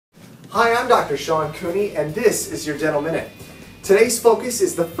Hi, I'm Dr. Sean Cooney, and this is your Dental Minute. Today's focus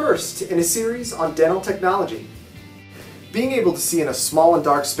is the first in a series on dental technology. Being able to see in a small and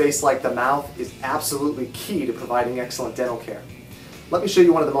dark space like the mouth is absolutely key to providing excellent dental care. Let me show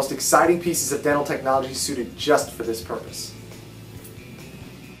you one of the most exciting pieces of dental technology suited just for this purpose.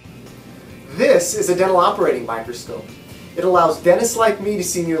 This is a dental operating microscope. It allows dentists like me to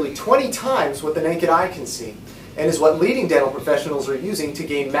see nearly 20 times what the naked eye can see, and is what leading dental professionals are using to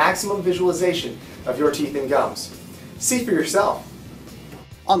gain maximum visualization of your teeth and gums. See for yourself.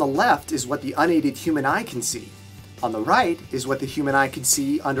 On the left is what the unaided human eye can see. On the right is what the human eye can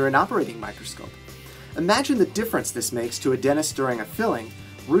see under an operating microscope. Imagine the difference this makes to a dentist during a filling,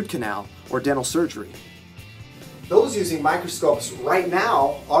 root canal, or dental surgery. Those using microscopes right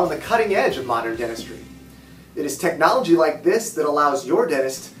now are on the cutting edge of modern dentistry. It is technology like this that allows your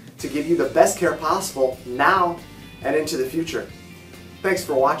dentist to give you the best care possible now and into the future. Thanks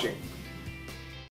for watching.